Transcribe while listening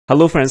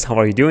Hello friends, how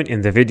are you doing?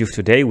 In the video of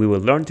today, we will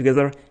learn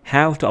together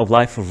how to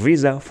apply for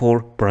visa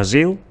for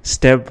Brazil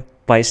step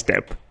by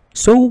step.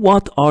 So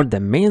what are the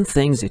main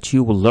things that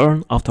you will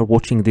learn after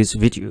watching this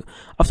video?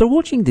 After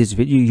watching this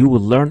video, you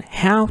will learn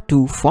how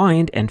to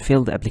find and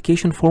fill the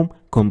application form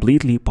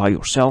completely by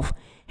yourself,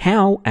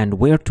 how and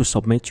where to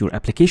submit your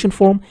application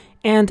form,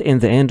 and in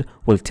the end,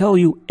 we'll tell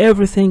you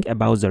everything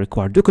about the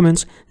required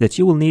documents that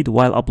you will need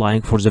while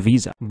applying for the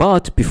visa.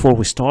 But before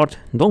we start,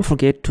 don't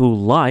forget to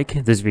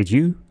like this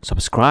video,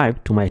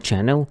 subscribe to my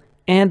channel,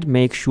 and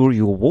make sure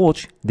you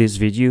watch this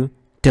video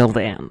till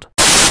the end.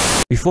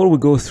 Before we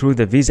go through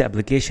the visa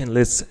application,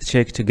 let's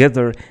check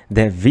together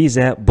the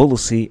visa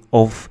policy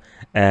of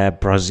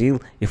Brazil.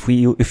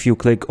 If you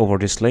click over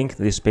this link,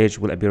 this page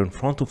will appear in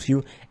front of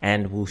you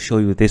and will show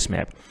you this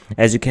map.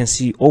 As you can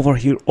see over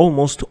here,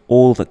 almost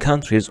all the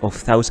countries of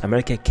South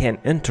America can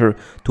enter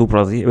to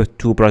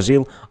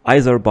Brazil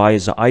either by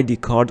the ID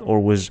card or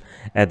with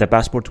the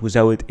passport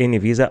without any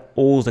visa.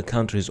 All the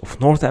countries of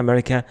North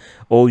America,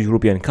 all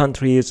European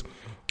countries,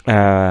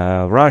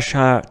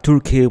 Russia,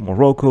 Turkey,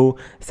 Morocco,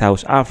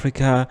 South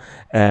Africa,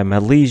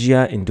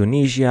 Malaysia,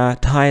 Indonesia,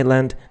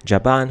 Thailand,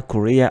 Japan,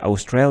 Korea,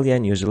 Australia,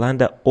 New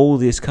Zealand, all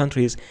these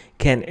countries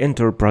can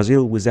enter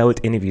Brazil without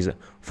any visa.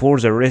 For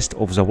the rest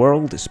of the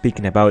world,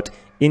 speaking about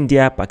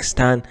India,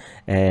 Pakistan,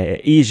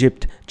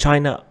 Egypt,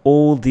 China,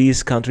 all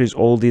these countries,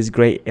 all this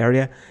gray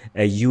area,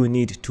 you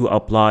need to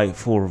apply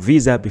for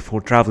visa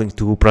before traveling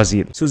to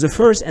Brazil. So the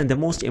first and the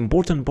most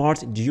important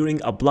part during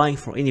applying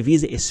for any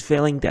visa is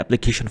filling the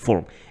application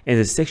form. In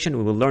this section,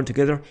 we will learn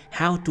together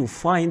how to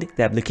find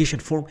the application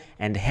form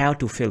and how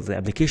to fill the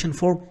application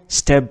form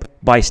step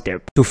by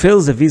step. To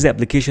fill the visa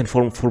application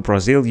form for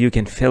Brazil, you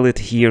can fill it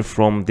here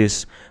from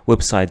this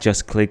website.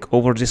 Just click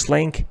over this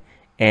link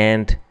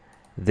and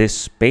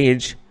this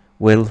page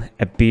will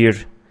appear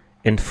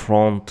in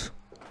front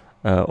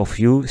of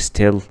you,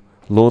 still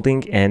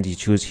loading, and you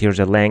choose here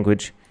the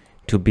language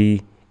to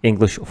be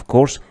English, of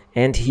course,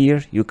 and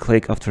here you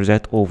click after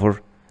that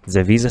over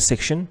the visa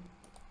section.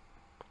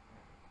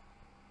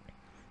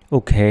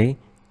 Okay,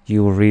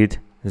 you read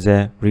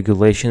the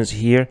regulations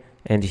here,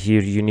 and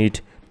here you need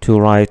to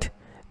write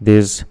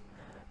this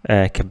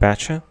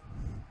CAPTCHA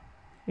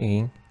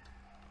in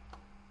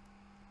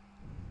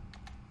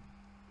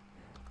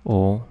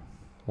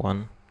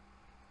O1R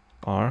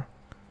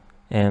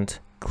and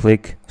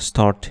click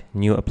start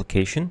new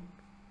application.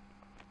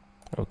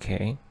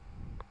 Okay,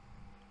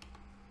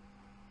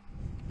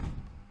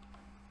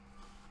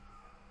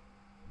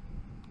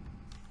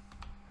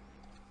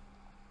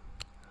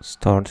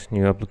 start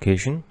new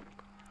application.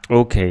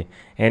 Okay,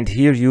 and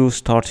here you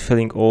start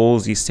filling all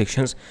these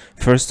sections.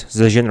 First,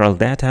 the general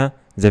data,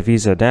 the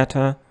visa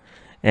data,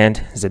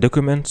 and the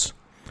documents,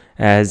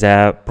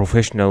 the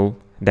professional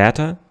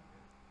data,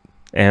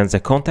 and the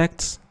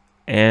contacts,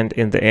 and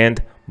in the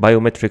end,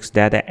 biometrics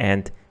data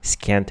and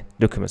scanned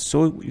documents.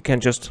 So you can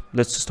just,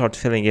 let's start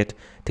filling it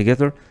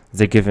together.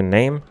 The given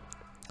name,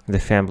 the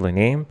family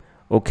name.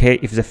 Okay,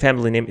 if the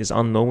family name is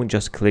unknown,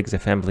 just click the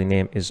family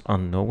name is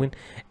unknown,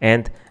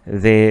 and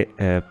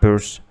the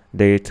birth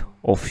date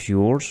of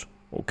yours.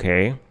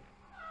 Okay,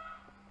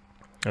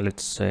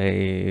 let's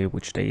say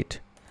which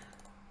date.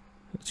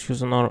 Let's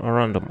choose a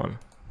random one.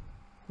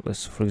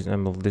 Let's, for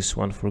example, this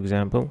one, for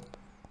example.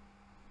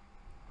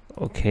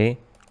 Okay,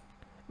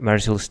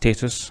 marital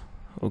status.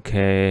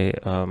 Okay,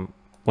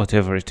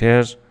 whatever it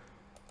is,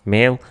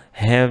 male.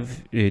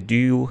 Do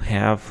you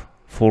have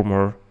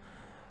former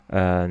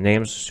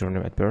names,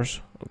 surname at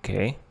birth?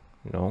 Okay,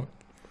 no.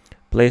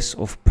 Place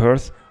of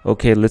birth.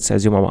 Okay, let's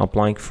assume I'm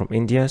applying from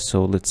India,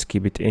 so let's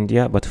keep it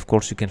India, but of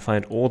course you can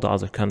find all the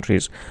other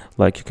countries,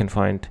 like you can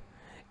find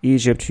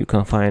Egypt, you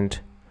can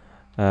find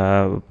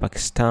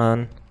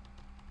Pakistan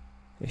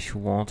if you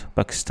want.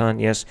 Pakistan,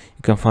 yes.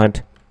 You can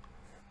find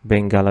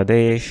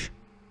Bangladesh,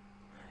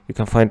 you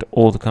can find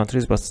all the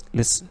countries, but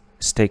let's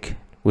stick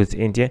with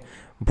India.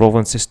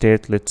 Province,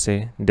 state, let's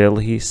say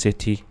Delhi,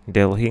 city,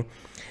 Delhi.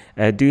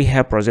 Do you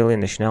have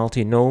Brazilian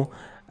nationality? No.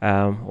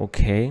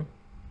 Okay.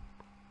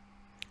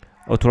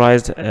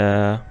 Authorized.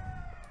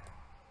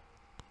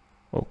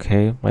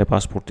 Okay, my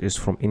passport is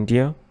from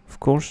India, of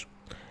course.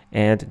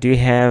 And do you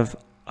have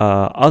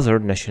other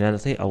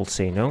nationality? I will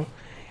say no.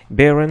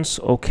 Parents,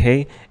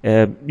 okay.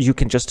 You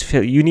can just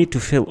fill, you need to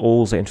fill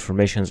all the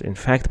informations, in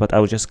fact, but I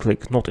will just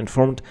click not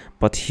informed.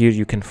 But here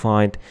you can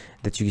find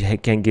that you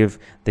can give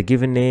the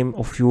given name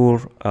of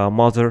your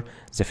mother,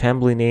 the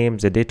family name,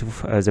 the date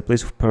of the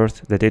place of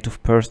birth, the date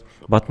of birth,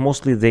 but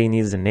mostly they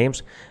need the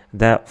names,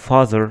 the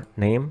father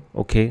name.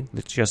 Okay,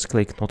 let's just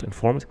click not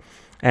informed,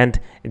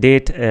 and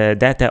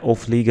data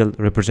of legal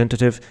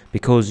representative,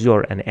 because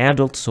you're an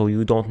adult, so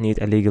you don't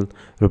need a legal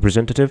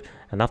representative.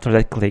 And after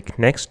that, click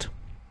next.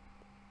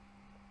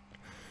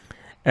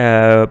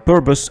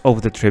 Purpose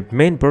of the trip,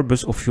 main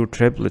purpose of your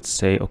trip, let's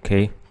say,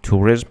 okay,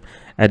 tourism.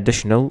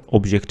 Additional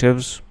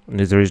objectives,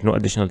 there is no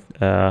additional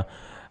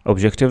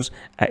objectives.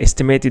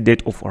 Estimated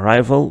date of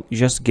arrival, you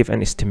just give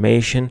an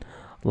estimation,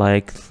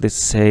 like let's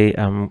say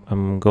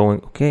I'm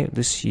going, okay,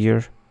 this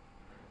year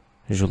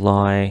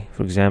July,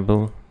 for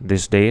example,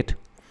 this date.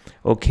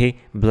 Okay,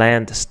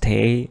 planned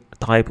stay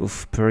type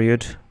of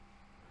period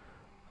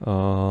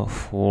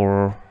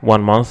for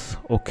 1 month.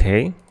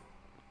 Okay,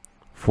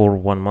 for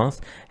 1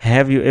 month.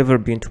 Have you ever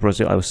been to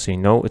Brazil? I would say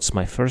no, it's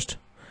my first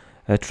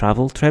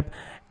travel trip.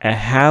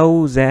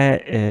 How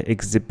the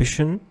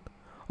exhibition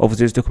of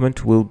this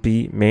document will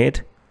be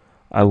made?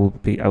 I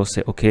will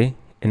say okay,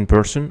 in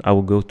person. I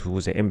will go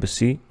to the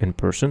embassy in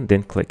person,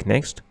 then click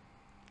next.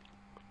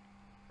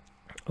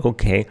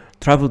 Okay,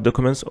 travel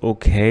documents.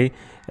 Okay,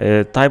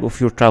 type of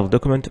your travel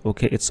document.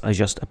 Okay, it's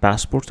just a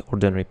passport,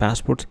 ordinary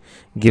passport.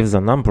 Give the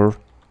number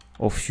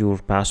of your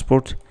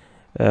passport,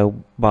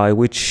 by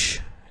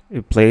which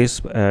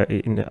place,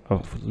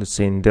 let's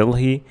say in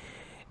Delhi.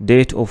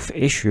 Date of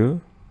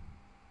issue.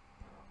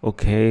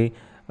 Okay,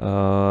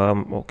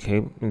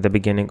 okay, in the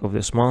beginning of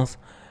this month.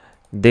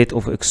 Date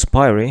of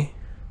expiry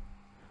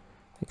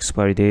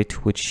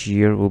date, which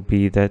year will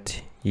be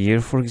that year,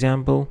 for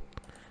example,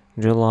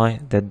 July,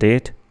 that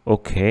date.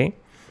 Okay,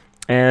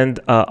 and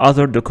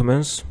other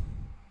documents,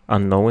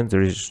 unknown,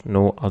 there is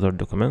no other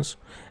documents,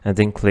 and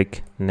then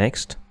click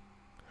next.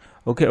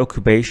 Okay,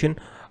 occupation,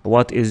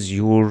 what is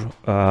your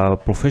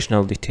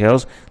professional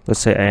details?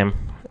 Let's say I am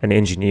an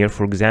engineer,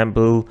 for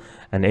example,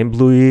 an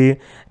employee.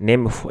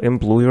 Name of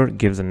employer,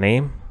 give the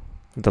name,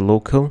 the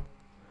local,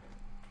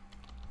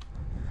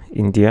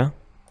 India,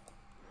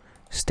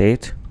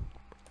 state,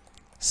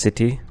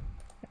 city,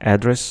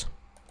 address,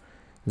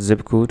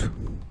 zip code,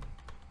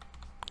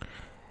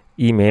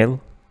 email.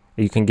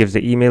 You can give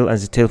the email and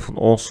the telephone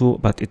also,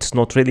 but it's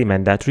not really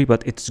mandatory,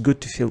 but it's good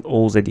to fill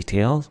all the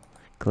details.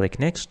 Click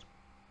next.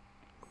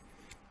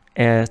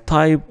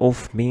 Type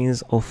of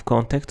means of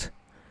contact.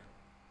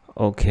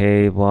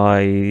 Okay,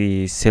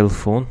 by cell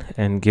phone,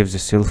 and give the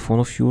cell phone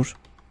of yours.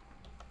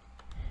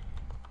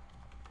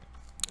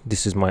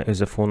 This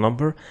is a phone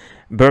number.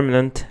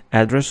 Permanent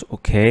address.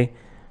 Okay,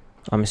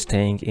 I'm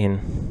staying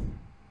in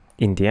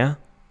India,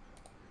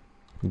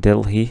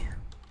 Delhi,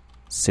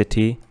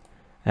 city,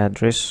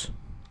 address,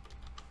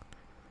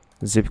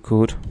 zip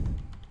code,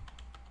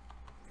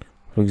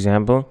 for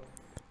example,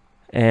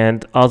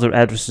 and other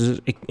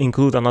addresses.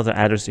 Include another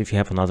address if you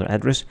have another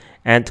address,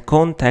 and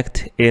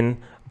contact in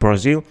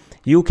Brazil.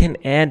 You can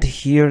add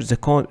here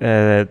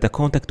the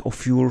contact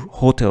of your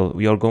hotel.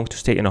 We are going to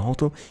stay in a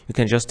hotel. You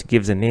can just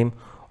give the name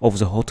of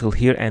the hotel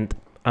here, and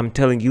I'm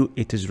telling you,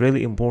 it is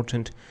really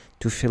important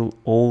to fill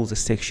all the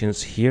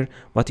sections here.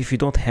 But if you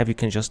don't have, you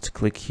can just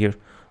click here,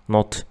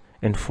 not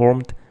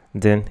informed,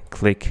 then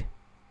click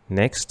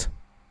next.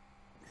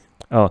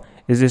 Oh,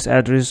 is this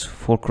address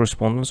for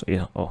correspondence?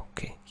 Yeah,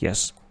 okay,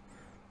 yes.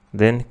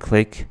 Then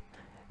click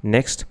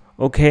next.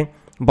 Okay,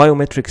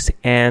 biometrics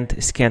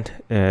and scanned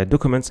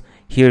documents.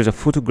 Here's a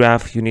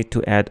photograph. You need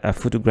to add a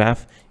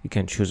photograph. You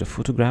can choose a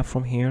photograph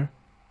from here.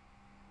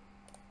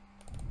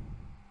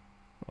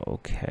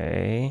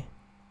 Okay,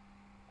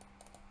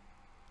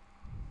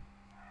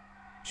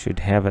 should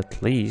have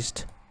at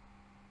least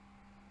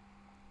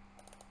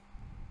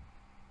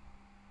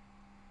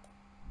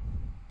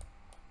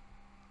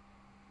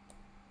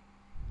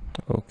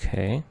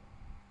okay,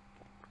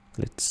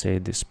 let's say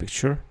this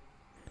picture.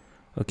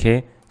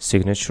 Okay,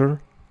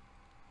 signature,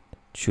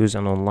 choose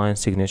an online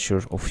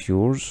signature of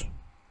yours.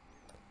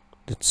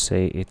 Let's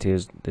say it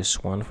is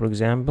this one, for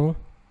example.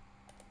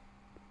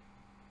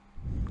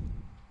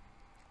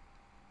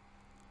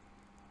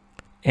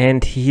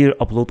 And here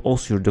upload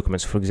also your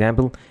documents. For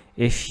example,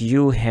 if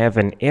you have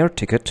an air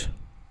ticket,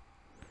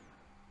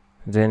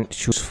 then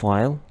choose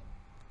file,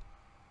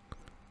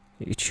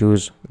 you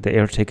choose the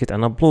air ticket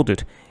and upload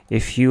it.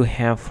 If you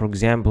have, for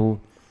example,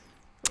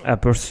 a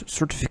birth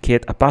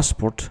certificate, a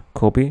passport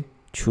copy,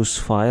 choose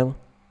file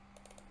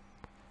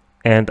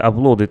and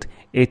upload it.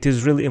 It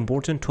is really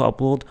important to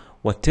upload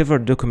whatever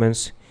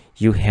documents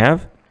you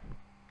have,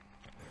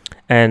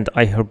 and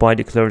I hereby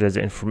declare that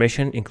the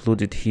information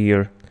included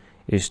here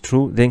is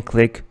true. Then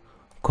click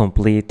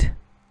complete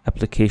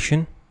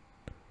application,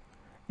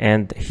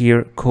 and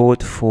here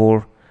code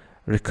for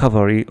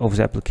recovery of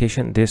the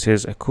application. This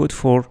is a code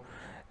for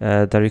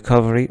the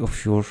recovery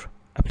of your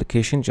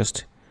application.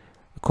 Just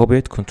copy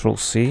it, Control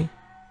C,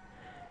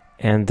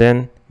 and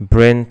then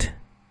print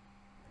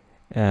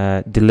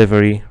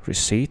delivery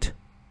receipt.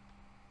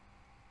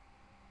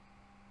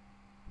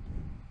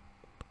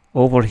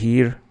 Over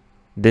here,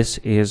 this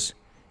is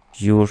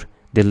your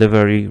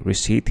delivery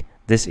receipt.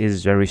 This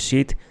is the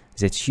receipt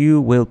that you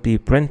will be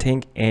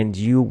printing and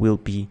you will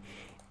be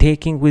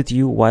taking with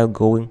you while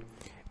going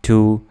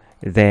to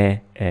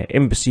the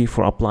embassy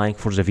for applying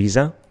for the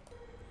visa.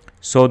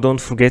 So don't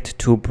forget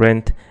to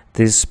print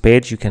this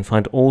page. You can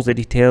find all the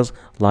details,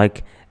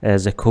 like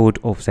the code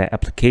of the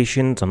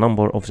application, the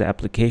number of the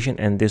application,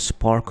 and this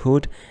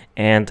barcode,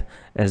 and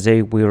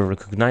they will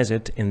recognize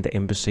it in the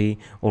embassy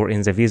or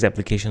in the visa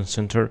application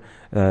center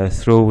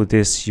through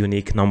this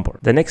unique number.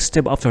 The next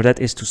step after that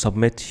is to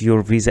submit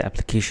your visa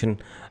application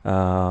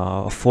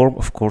form.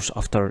 Of course,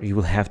 after you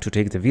will have to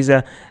take the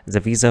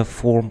visa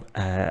form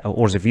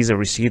or the visa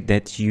receipt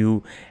that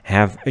you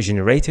have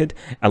generated,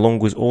 along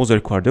with all the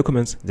required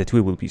documents that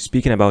we will be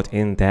speaking about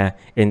in the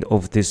end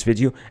of this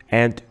video,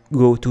 and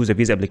go to the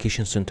visa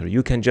application center.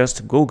 You can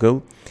just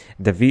Google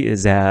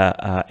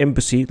the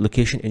embassy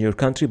location in your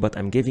country, but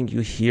I'm giving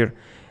you here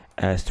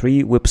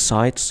 3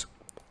 websites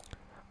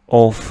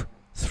of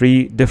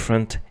 3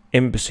 different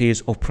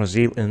embassies of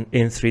Brazil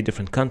in 3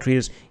 different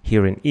countries,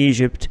 here in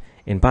Egypt,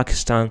 in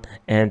Pakistan,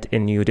 and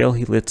in New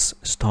Delhi. Let's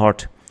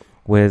start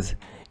with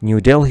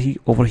New Delhi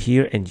over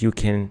here, and you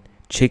can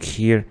check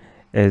here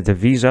the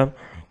visa.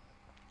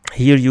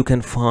 Here you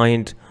can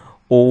find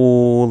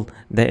all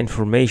the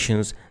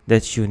informations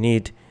that you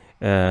need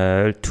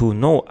to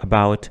know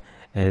about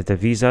the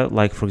visa,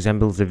 like for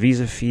example the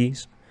visa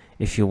fees.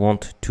 If you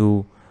want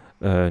to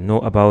know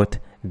about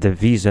the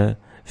visa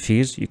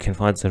fees, you can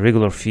find the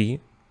regular fee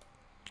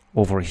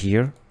over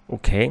here.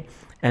 Okay,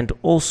 and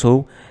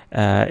also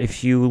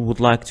if you would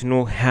like to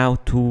know how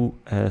to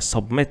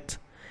submit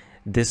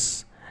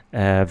this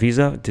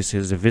visa, this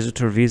is a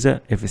visitor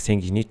visa,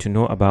 everything you need to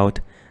know about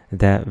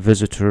the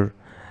visitor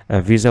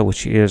visa,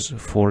 which is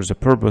for the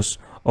purpose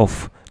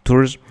of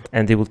tourism,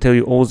 and they will tell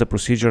you all the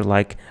procedure.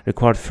 Like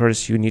required,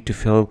 first you need to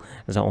fill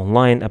the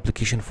online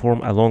application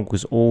form along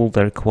with all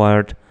the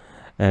required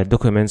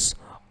documents,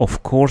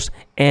 of course,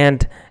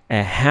 and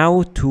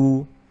how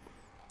to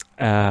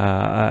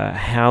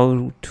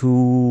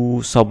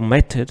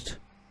submit it.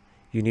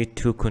 You need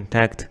to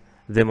contact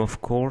them,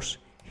 of course.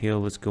 Here,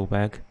 let's go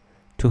back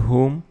to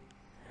home,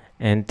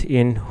 and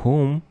in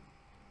home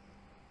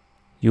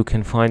you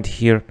can find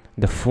here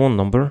the phone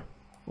number.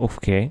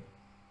 Okay,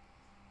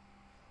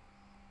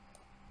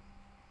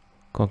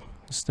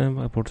 stand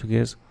by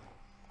Portuguese,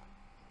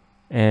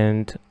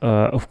 and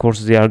of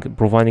course they are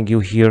providing you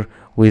here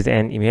with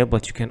an email,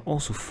 but you can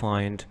also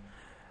find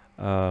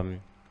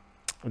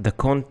the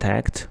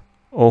contact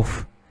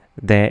of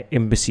the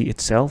embassy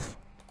itself.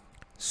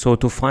 So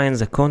to find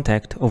the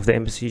contact of the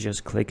embassy,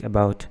 just click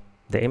about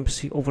the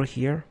embassy over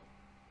here,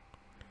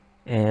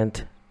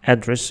 and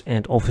address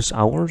and office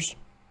hours,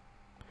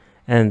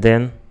 and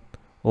then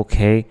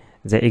okay,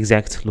 the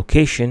exact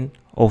location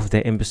of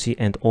the embassy,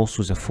 and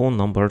also the phone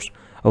numbers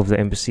of the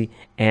embassy,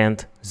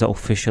 and the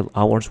official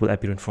hours will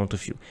appear in front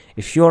of you.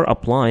 If you are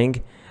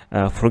applying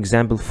for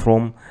example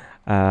from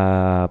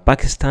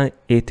Pakistan,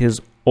 it is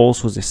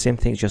also the same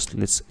thing. Just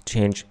let's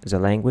change the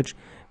language,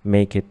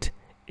 make it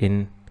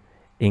in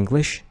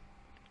English.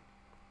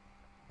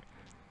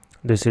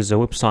 This is the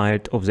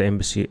website of the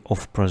embassy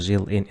of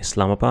Brazil in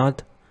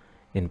Islamabad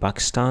in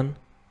Pakistan.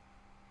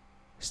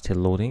 Still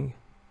loading.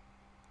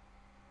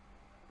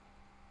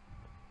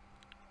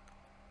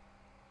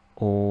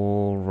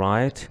 All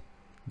right,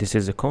 this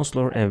is the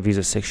consular and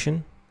visa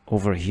section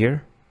over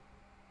here,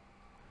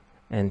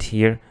 and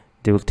here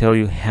they will tell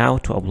you how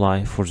to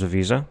apply for the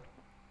visa.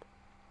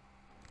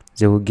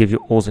 They will give you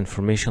all the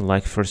information,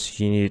 like first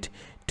you need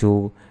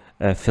to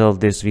fill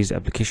this visa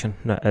application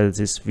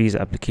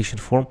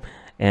form,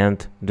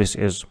 and this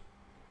is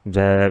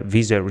the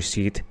visa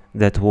receipt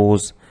that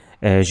was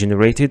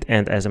generated.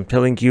 And as I'm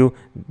telling you,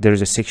 there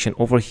is a section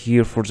over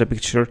here for the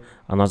picture,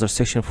 another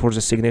section for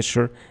the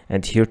signature,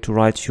 and here to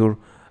write your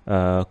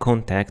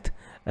contact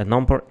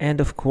number.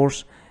 And of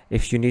course,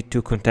 if you need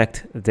to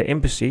contact the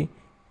embassy,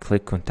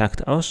 click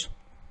contact us,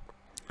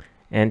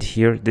 and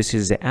here this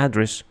is the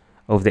address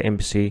of the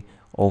embassy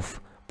of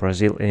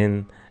Brazil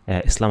in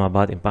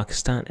Islamabad in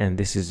Pakistan, and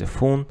this is the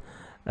phone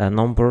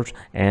number,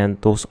 and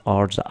those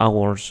are the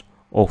hours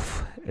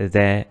of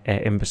the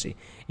embassy.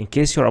 In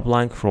case you're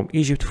applying from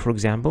Egypt, for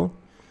example,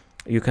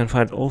 you can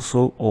find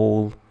also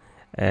all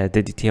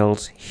the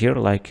details here,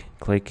 like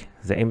click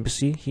the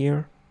embassy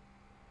here.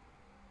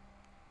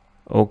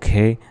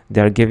 Okay,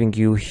 they are giving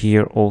you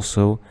here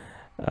also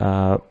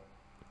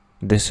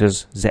this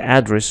is the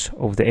address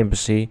of the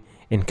embassy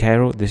in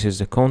Cairo, this is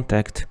the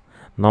contact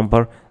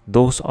number,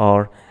 those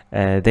are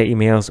the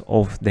emails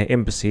of the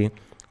embassy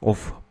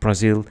of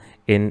Brazil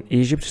in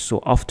Egypt.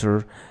 So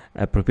after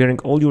preparing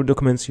all your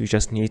documents, you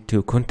just need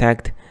to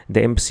contact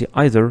the embassy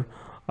either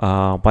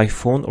by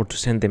phone or to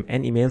send them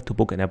an email to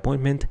book an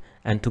appointment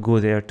and to go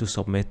there to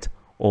submit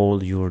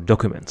all your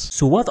documents.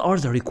 So what are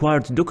the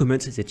required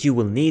documents that you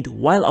will need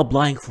while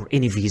applying for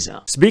any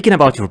visa? Speaking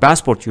about your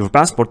passport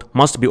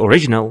must be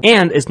original,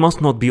 and it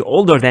must not be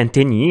older than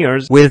 10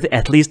 years, with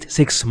at least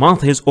 6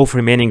 months of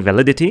remaining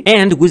validity,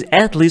 and with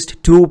at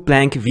least 2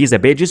 blank visa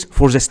pages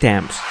for the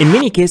stamps. In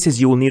many cases,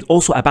 you will need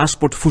also a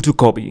passport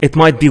photocopy. It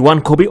might be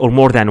 1 copy or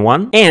more than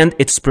 1, and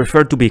it's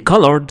preferred to be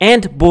colored,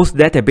 and both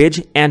data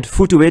page and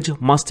photo page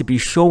must be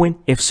shown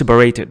if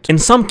separated. In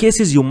some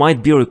cases, you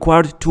might be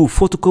required to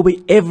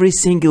photocopy every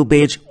single single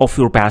page of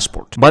your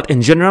passport. But in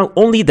general,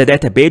 only the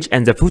data page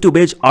and the photo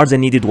page are the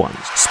needed ones.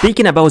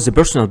 Speaking about the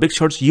personal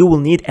pictures, you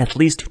will need at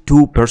least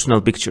 2 personal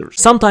pictures.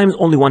 Sometimes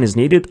only one is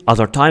needed,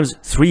 other times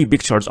 3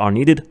 pictures are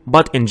needed,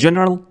 but in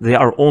general, they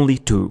are only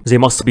 2. They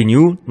must be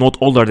new, not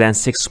older than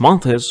 6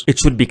 months. It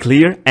should be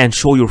clear and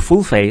show your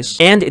full face,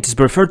 and it is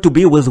preferred to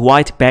be with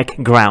white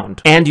background.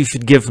 And you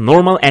should give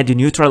normal and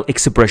neutral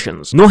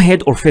expressions. No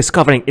head or face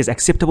covering is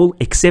acceptable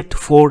except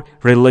for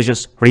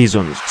religious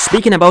reasons.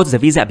 Speaking about the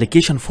visa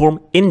application form,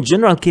 in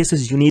general cases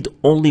you need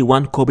only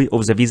 1 copy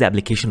of the visa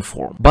application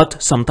form, but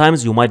sometimes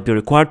you might be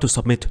required to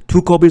submit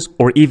 2 copies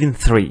or even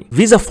 3.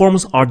 Visa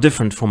forms are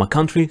different from a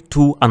country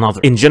to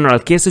another. In general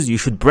cases you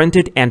should print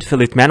it and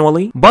fill it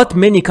manually, but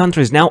many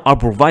countries now are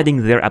providing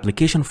their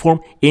application form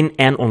in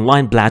an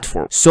online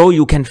platform, so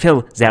you can fill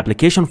the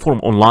application form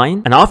online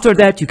and after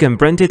that you can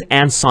print it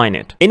and sign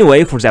it.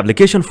 Anyway, for the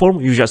application form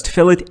you just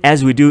fill it as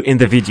we do in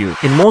the video.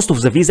 In most of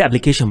the visa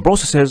application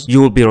processes, you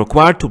will be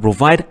required to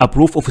provide a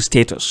proof of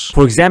status.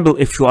 For example,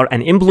 if you are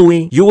an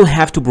employee, you will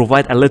have to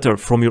provide a letter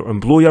from your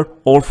employer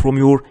or from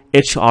your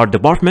HR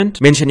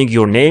department mentioning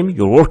your name,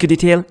 your work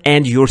detail,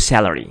 and your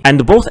salary.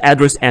 And both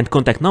address and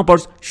contact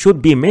numbers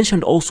should be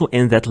mentioned also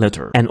in that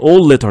letter. And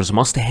all letters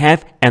must have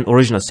an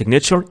original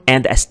signature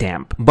and a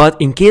stamp. But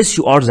in case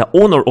you are the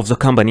owner of the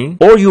company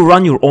or you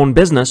run your own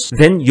business,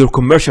 then your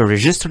commercial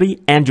registry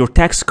and your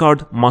tax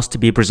card must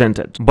be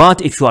presented.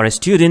 But if you are a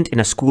student in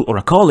a school or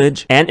a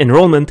college, an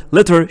enrollment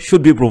letter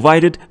should be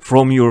provided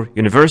from your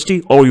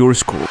university or your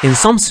school. In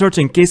some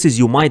certain cases,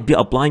 you might be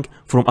applying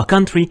from a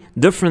country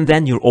different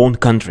than your own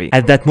country.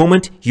 At that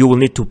moment, you will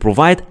need to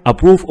provide a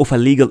proof of a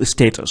legal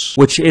status,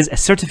 which is a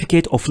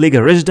certificate of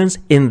legal residence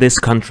in this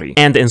country.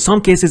 And in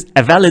some cases,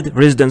 a valid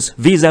residence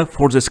visa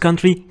for this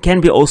country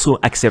can be also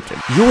accepted.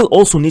 You will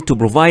also need to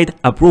provide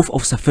a proof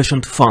of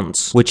sufficient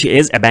funds, which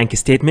is a bank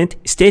statement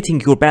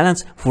stating your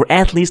balance for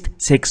at least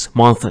 6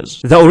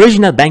 months. The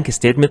original bank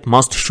statement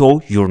must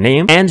show your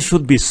name and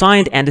should be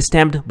signed and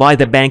stamped by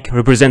the bank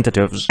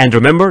representatives. And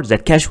remember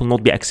that cash will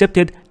not be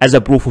accepted as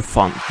a proof of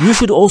fund. You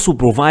should also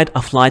provide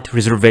a flight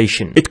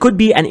reservation. It could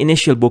be an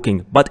initial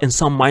booking, but in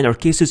some minor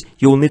cases,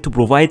 you will need to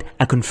provide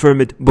a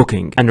confirmed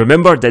booking. And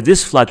remember that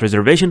this flight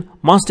reservation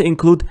must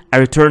include a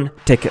return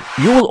ticket.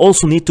 You will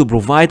also need to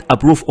provide a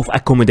proof of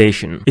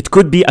accommodation. It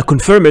could be a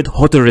confirmed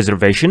hotel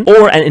reservation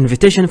or an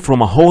invitation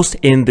from a host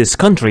in this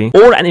country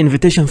or an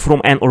invitation from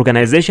an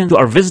organization you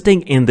are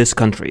visiting in this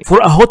country. For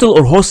a hotel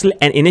or hostel,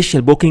 an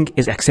initial booking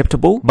is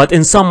acceptable, but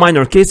in some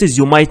minor cases,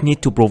 you might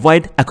need to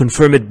provide a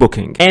confirmed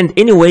booking. And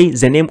anyway,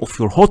 the name of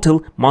your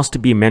hotel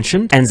must be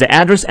mentioned and the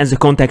address and the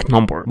contact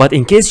number. But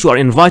in case you are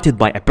invited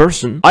by a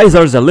person,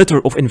 either the letter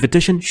of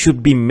invitation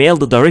should be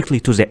mailed directly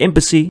to the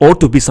embassy or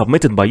to be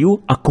submitted by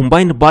you,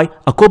 accompanied by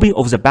a copy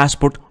of the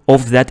passport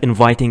of that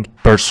inviting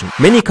person.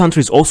 Many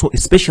countries also,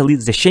 especially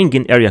the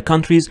Schengen area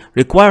countries,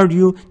 require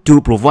you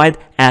to provide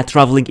a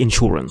traveling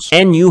insurance.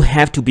 And you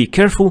have to be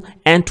careful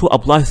and to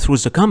apply through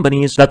the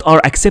companies that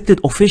are accepted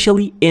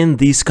officially in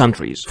these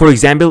countries. For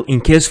example, in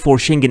case for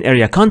Schengen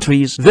area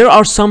countries, there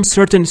are some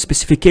certain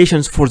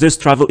specifications for this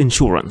travel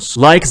insurance,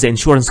 like the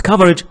insurance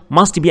coverage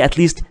must be at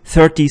least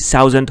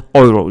 30,000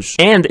 euros.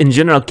 And in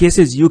general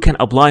cases, you can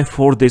apply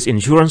for this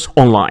insurance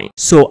online.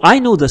 So I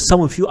know that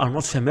some of you are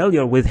not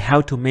familiar with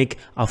how to make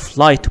a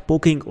flight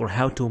booking or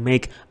how to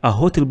make a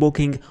hotel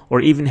booking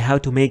or even how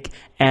to make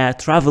a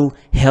travel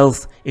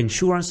health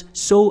insurance.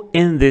 So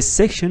in this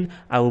section,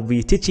 I will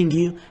be teaching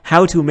you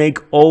how to make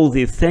all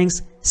these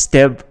things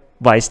step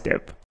by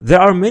step. There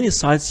are many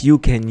sites you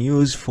can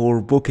use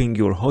for booking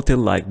your hotel,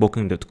 like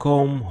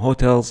booking.com,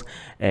 hotels,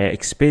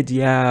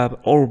 Expedia,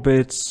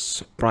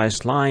 Orbitz,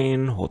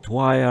 Priceline,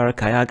 Hotwire,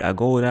 Kayak,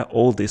 Agoda,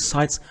 all these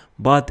sites.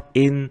 But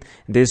in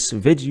this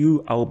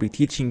video, I will be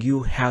teaching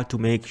you how to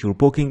make your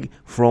booking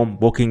from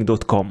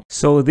booking.com.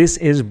 So this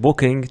is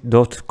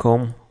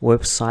booking.com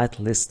website.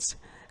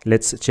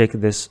 Let's check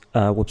this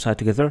website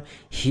together.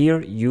 Here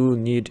you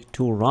need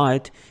to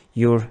write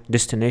your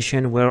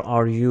destination. Where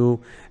are you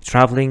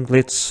traveling?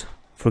 Let's,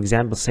 for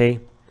example, say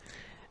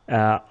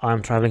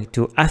I'm traveling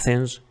to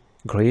Athens,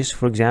 Greece,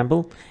 for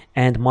example,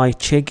 and my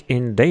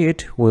check-in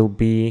date will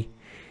be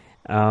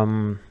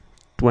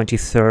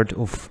 23rd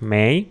of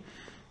May,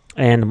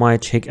 and my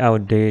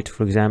check-out date,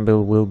 for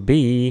example, will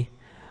be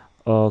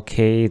the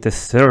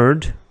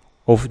 3rd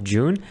of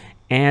June.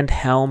 And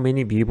how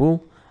many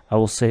people? I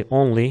will say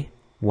only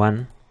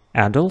 1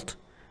 adult,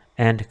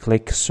 and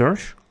click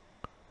search.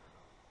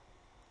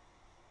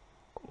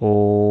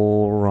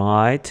 All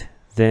right,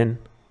 then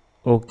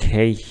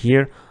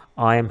here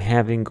I am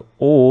having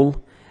all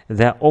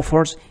the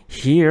offers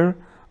here.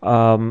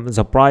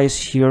 The price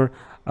here,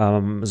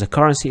 the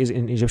currency is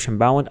in Egyptian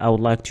pound. I would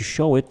like to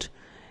show it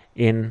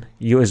in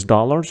US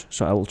dollars,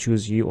 so I will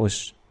choose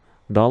US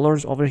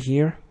dollars over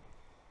here.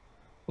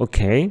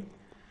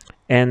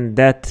 And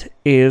that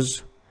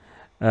is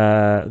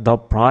the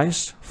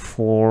price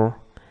for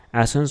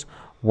Athens,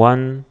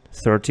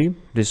 130,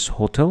 this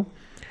hotel.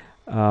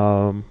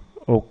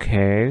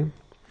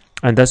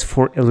 And that's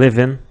for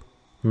 11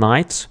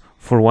 nights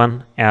for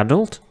 1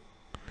 adult.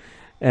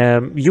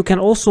 You can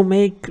also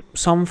make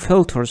some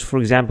filters, for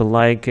example,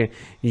 like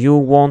you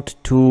want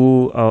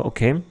to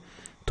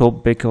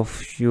topic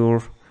of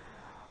your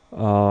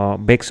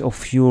base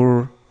of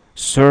your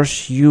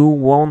search, you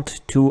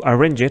want to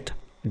arrange it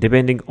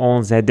depending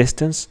on the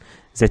distance,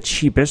 the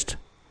cheapest,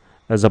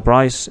 the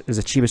price,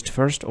 the cheapest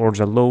first or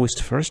the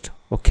lowest first.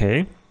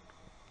 Okay,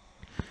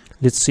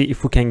 let's see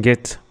if we can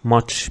get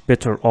much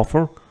better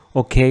offer.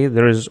 Okay,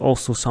 there is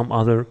also some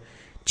other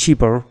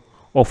cheaper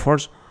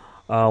offers.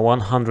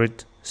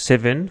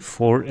 107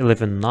 for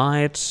 11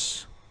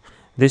 nights.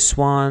 This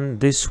one,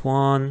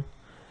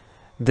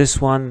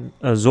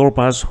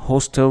 Zorba's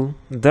hostel.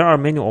 There are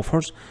many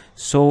offers.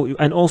 So,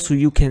 and also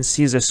you can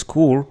see the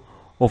score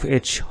of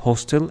each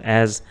hostel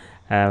as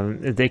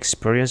the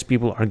experience.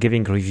 People are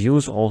giving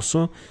reviews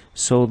also.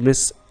 So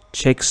let's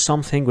check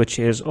something which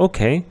is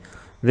okay.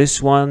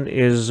 This one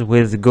is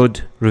with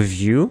good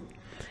review.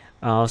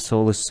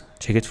 So let's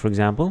check it. For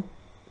example,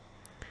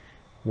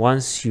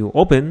 once you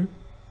open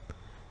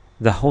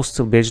the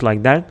hostel page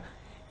like that,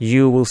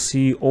 you will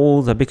see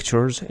all the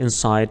pictures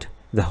inside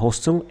the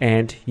hostel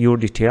and your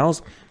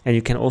details, and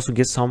you can also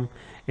get some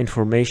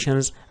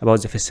informations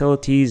about the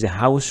facilities, the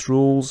house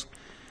rules,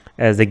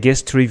 the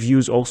guest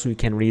reviews. Also, you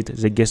can read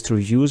the guest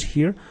reviews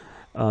here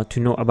to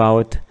know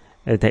about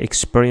the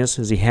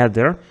experiences they had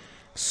there.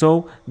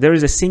 So there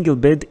is a single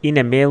bed in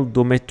a male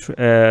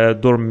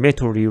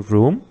dormitory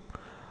room.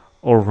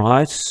 All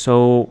right,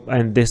 so,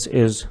 and this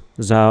is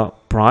the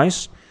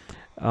price.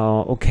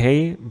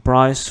 Okay,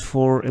 price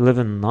for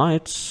 11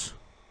 nights.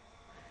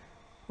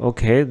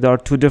 Okay, there are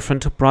two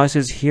different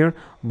prices here,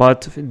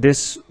 but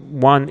this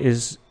one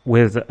is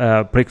with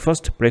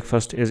breakfast.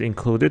 Breakfast is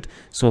included.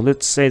 So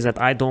let's say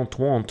that I don't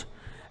want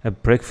a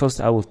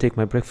breakfast. I will take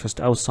my breakfast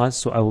outside,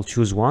 so I will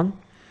choose one.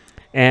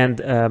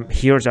 And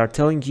here they are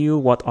telling you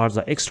what are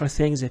the extra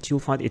things that you'll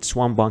find. It's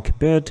one bunk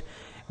bed.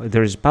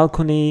 There is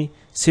balcony,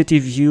 city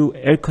view,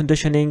 air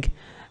conditioning,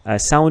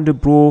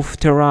 soundproof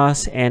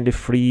terrace, and a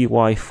free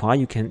Wi-Fi.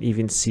 You can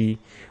even see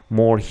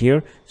more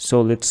here. So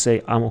let's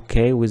say I'm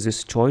okay with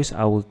this choice.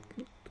 I will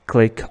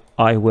click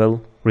I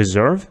will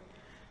reserve,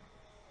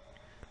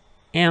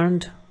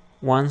 and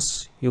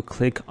once you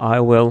click I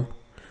will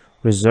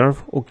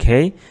reserve,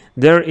 okay,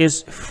 there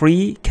is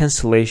free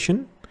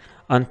cancellation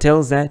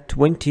until the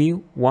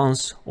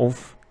 21st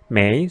of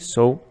May.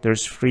 So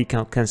there's free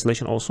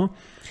cancellation also.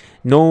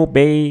 No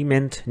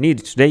payment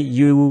needed today.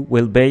 You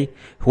will pay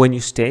when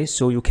you stay,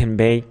 so you can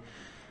pay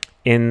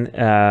in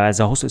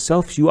the host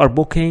itself. You are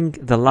booking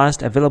the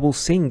last available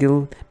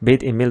single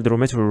bed in male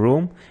dormitory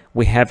room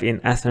we have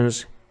in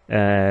Athens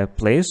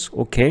place.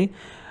 Okay,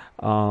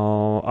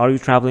 are you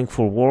traveling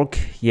for work?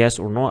 Yes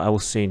or no? I will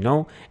say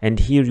no. And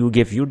here you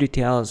give your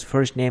details: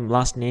 first name,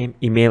 last name,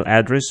 email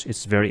address.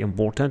 It's very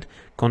important.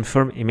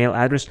 Confirm email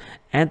address.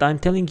 And I'm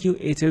telling you,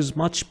 it is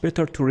much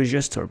better to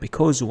register,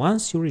 because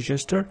once you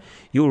register,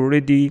 you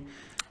already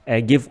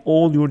give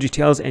all your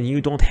details, and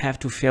you don't have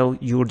to fill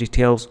your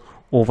details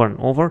over and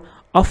over.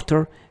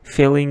 After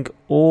filling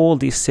all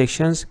these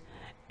sections,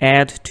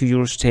 add to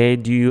your stay.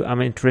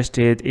 I'm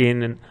interested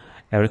in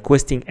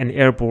requesting an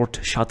airport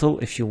shuttle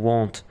if you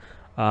want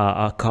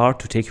a car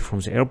to take you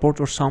from the airport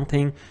or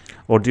something,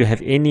 or do you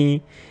have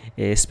any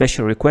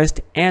special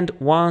request? And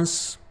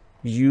once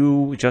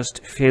you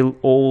just fill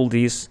all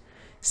these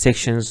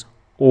sections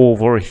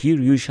over here,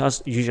 you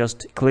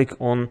just click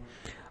on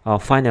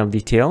final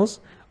details.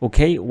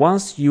 Okay,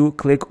 once you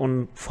click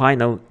on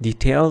final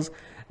details,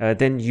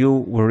 then you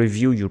will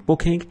review your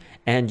booking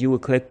and you will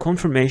click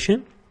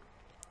confirmation,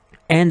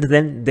 and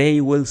then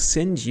they will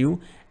send you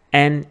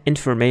an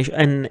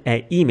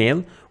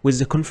email with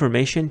the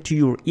confirmation to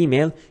your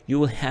email. You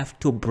will have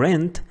to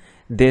print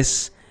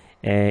this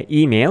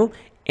email,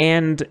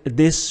 and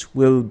this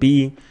will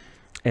be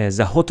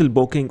the hotel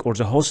booking or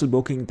the hostel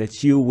booking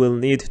that you will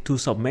need to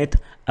submit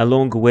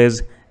along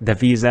with the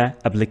visa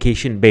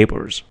application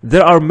papers.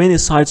 There are many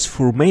sites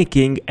for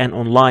making an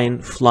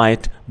online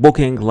flight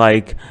booking,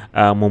 like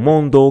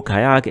Momondo,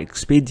 Kayak,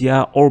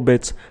 Expedia,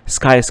 Orbitz,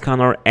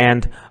 Skyscanner,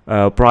 and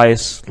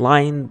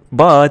Priceline.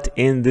 But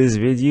in this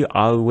video,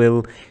 I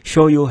will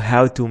show you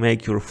how to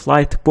make your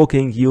flight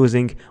booking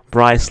using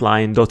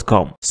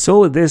Priceline.com.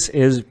 So this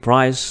is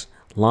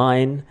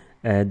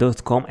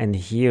Priceline.com, and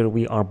here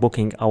we are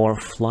booking our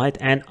flight,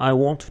 and I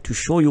want to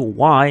show you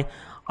why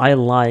I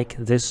like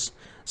this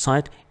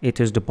site. It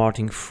is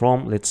departing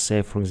from, let's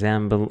say for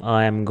example,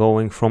 I am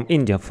going from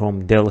India,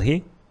 from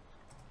Delhi,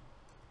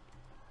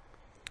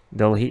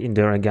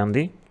 Indira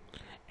Gandhi,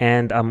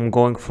 and I'm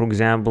going, for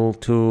example,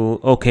 to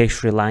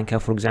Sri Lanka,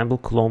 for example,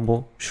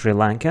 Colombo, Sri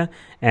Lanka,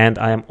 and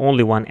I am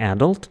only one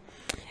adult.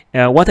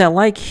 What I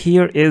like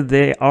here is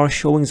they are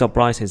showing the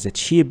prices, the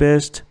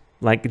cheapest,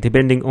 like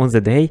depending on the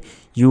day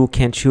you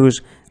can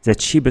choose the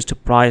cheapest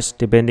price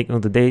depending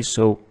on the day,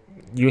 so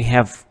you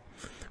have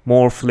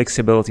more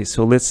flexibility.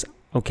 So let's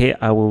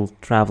I will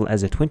travel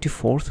as a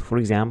 24th, for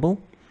example,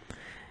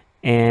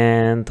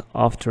 and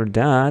after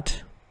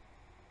that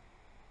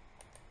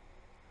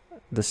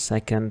the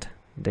second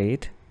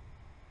date.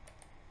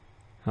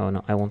 Oh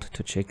no, I wanted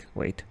to check,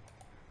 wait,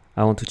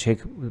 I want to check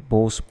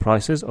both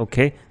prices.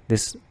 Okay,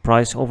 this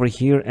price over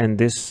here and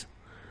this.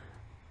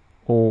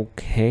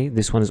 Okay,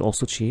 this one is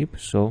also cheap,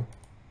 so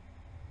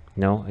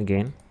no,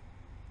 again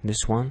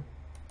this one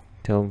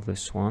till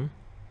this one.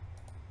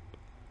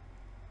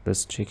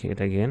 Let's check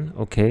it again.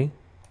 Okay,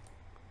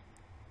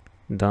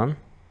 done.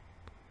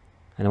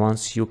 And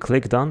once you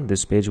click done,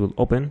 this page will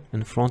open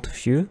in front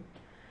of you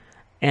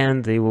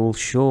and they will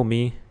show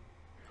me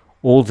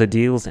all the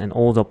deals and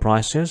all the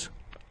prices.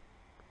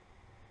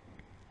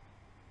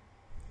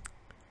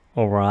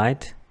 All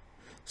right,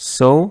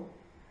 so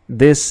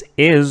this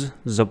is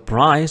the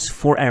price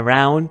for a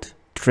round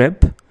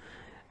trip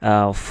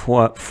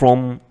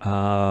from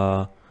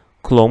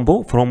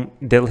Colombo, from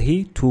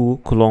Delhi to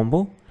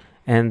Colombo,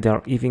 and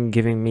they're even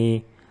giving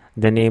me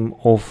the name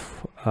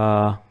of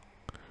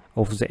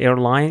the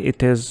airline.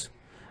 It is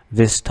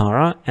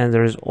Vistara, and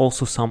there is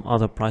also some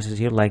other prices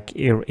here like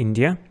Air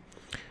India.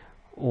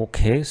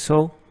 Okay,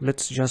 so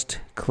let's just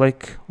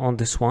click on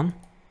this one.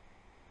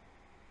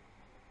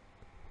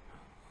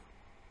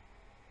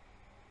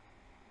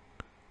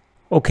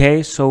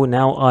 Okay, so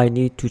now I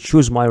need to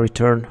choose my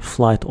return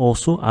flight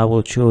also. I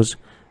will choose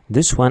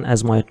this one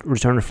as my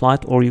return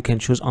flight, or you can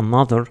choose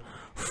another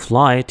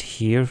flight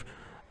here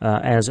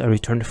as a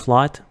return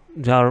flight.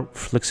 They are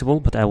flexible,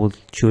 but I will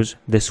choose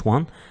this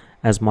one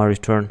as my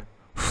return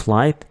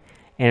flight.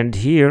 And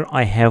here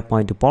I have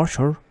my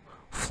departure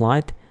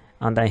flight,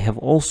 and I have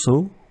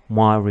also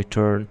my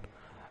return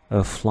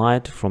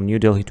flight from New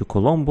Delhi to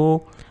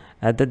Colombo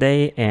at the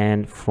day,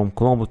 and from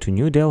Colombo to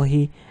New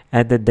Delhi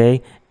at the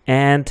day.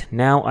 And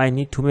now I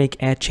need to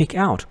make a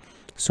checkout,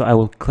 so I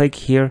will click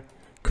here,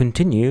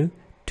 continue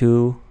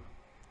to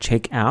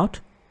check out.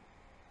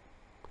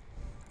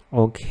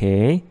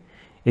 Okay,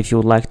 if you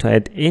would like to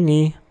add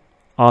any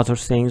other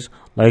things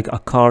like a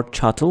car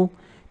shuttle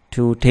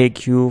to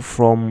take you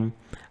from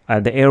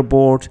the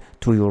airport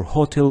to your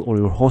hotel or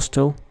your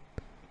hostel,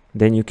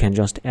 then you can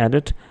just add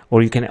it.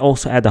 Or you can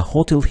also add a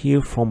hotel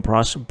here from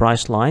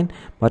Priceline,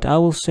 but I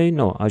will say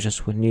no, I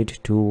just would need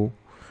to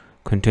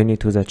continue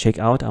to the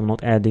checkout. I'm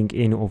not adding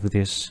any of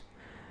this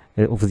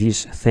of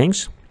these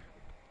things.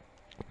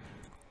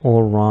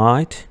 All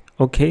right,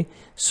 okay,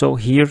 so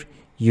here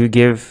you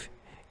give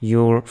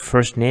your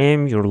first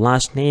name, your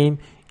last name,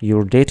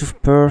 your date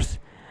of birth,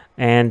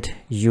 and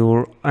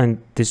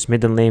this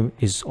middle name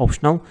is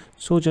optional,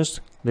 so just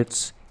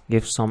let's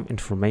give some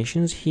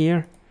informations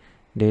here.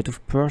 Date of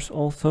birth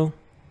also.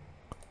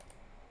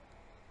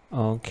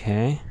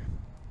 Okay,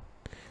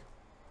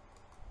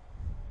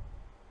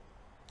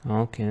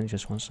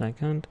 just 1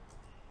 second.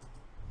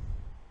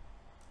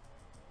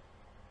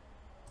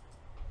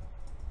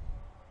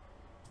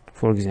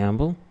 For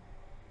example,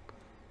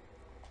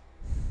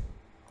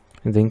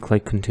 and then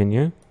click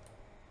continue,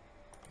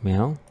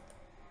 mail,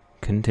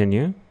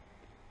 continue,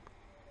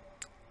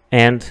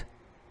 and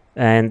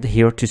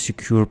here to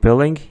secure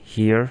billing,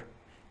 here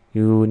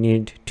you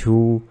need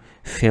to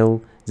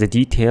fill the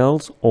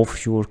details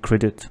of your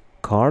credit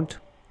card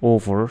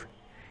over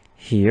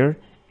here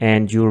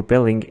and your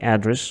billing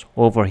address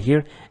over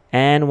here.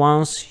 And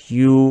once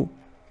you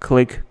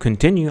click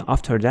continue,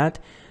 after that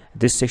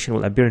this section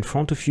will appear in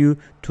front of you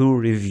to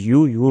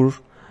review your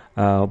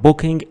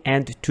booking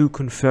and to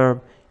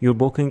confirm your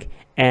booking.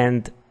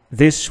 And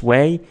this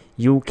way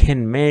you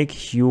can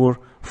make your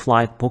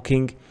flight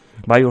booking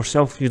by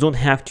yourself. You don't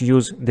have to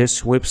use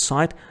this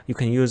website, you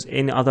can use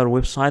any other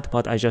website,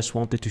 but I just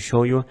wanted to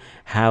show you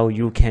how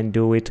you can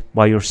do it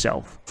by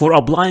yourself. For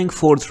applying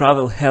for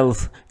travel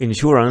health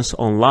insurance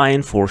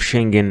online for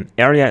Schengen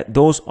area,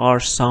 those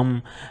are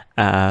some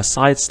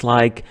sites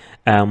like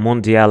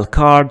Mondial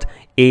Card,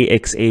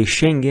 AXA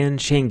Schengen,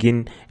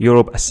 Schengen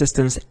Europe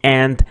Assistance,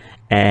 and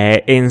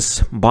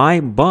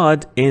Inspire.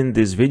 But in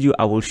this video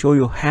I will show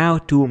you how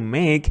to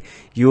make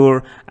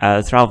your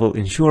travel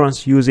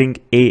insurance using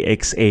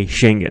AXA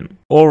Schengen.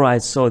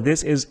 Alright, so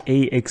this is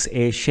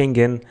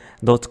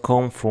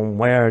axaschengen.com, from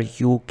where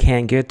you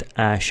can get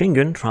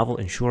Schengen travel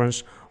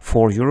insurance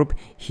for Europe.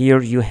 Here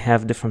you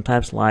have different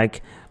types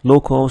like low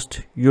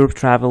cost, Europe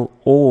travel,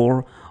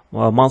 or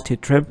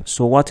multi-trip.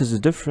 So what is the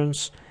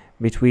difference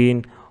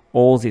between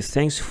all these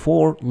things?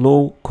 For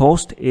low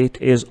cost, it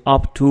is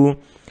up to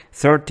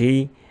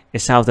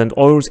 30,000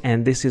 euros,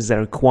 and this is the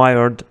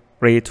required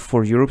rate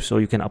for Europe, so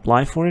you can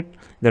apply for it.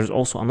 There's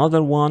also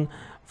another one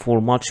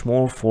for much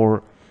more,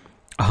 for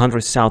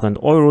 100,000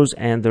 euros,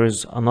 and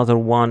there's another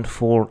one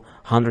for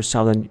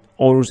 100,000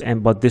 euros,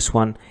 and but this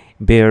one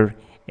per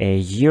a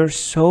year.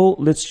 So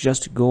let's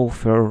just go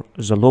for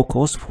the low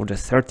cost, for the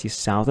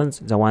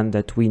 30,000, the one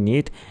that we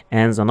need,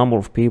 and the number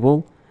of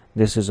people.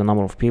 This is the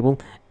number of people,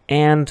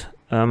 and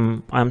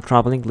I'm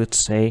traveling, let's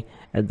say,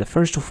 at the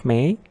 1st of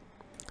May,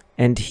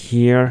 and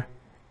here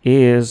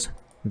is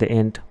the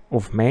end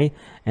of May,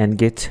 and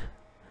get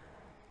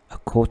a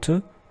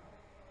quota.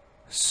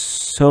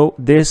 So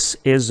this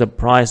is the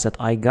price that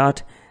I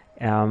got.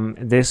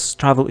 This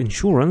travel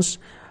insurance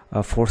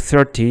for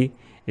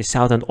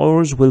 30,000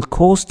 euros will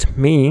cost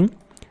me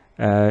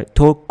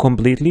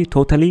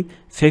totally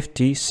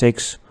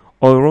 56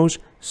 euros.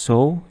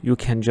 So you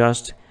can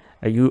just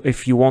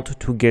if you want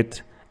to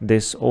get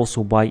this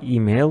also by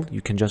email,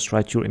 you can just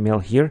write your email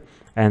here,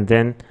 and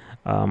then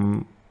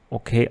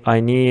okay,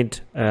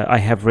 I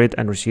have read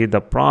and received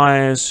the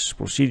price,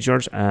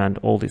 procedures, and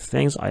all these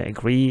things. I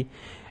agree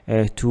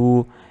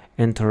to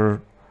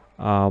enter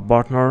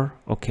partner.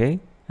 Okay,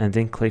 and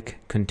then click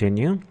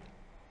continue.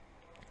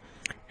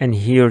 And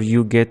here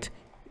you get,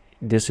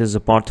 this is a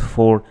part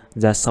for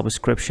the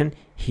subscription.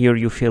 Here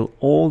you fill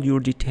all your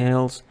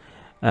details,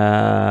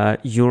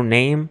 your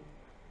name,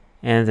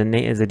 and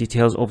the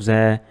details of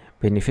the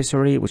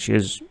beneficiary, which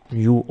is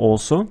you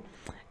also,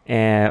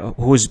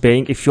 who is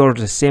paying. If you're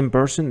the same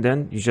person,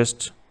 then you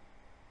just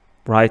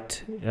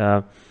write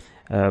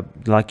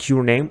like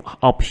your name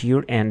up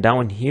here and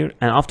down here,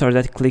 and after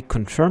that click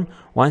confirm.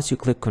 Once you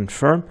click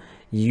confirm,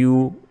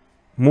 you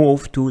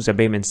move to the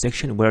payment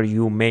section where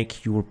you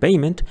make your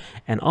payment,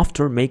 and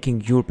after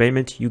making your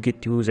payment you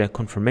get to the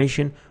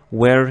confirmation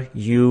where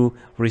you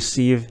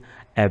receive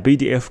a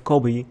PDF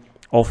copy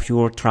of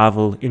your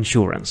travel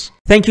insurance.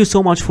 Thank you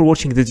so much for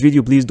watching this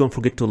video. Please don't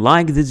forget to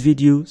like this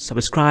video,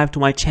 subscribe to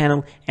my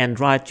channel, and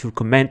write your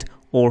comment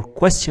or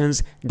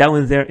questions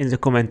down there in the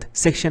comment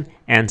section,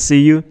 and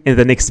see you in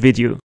the next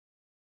video.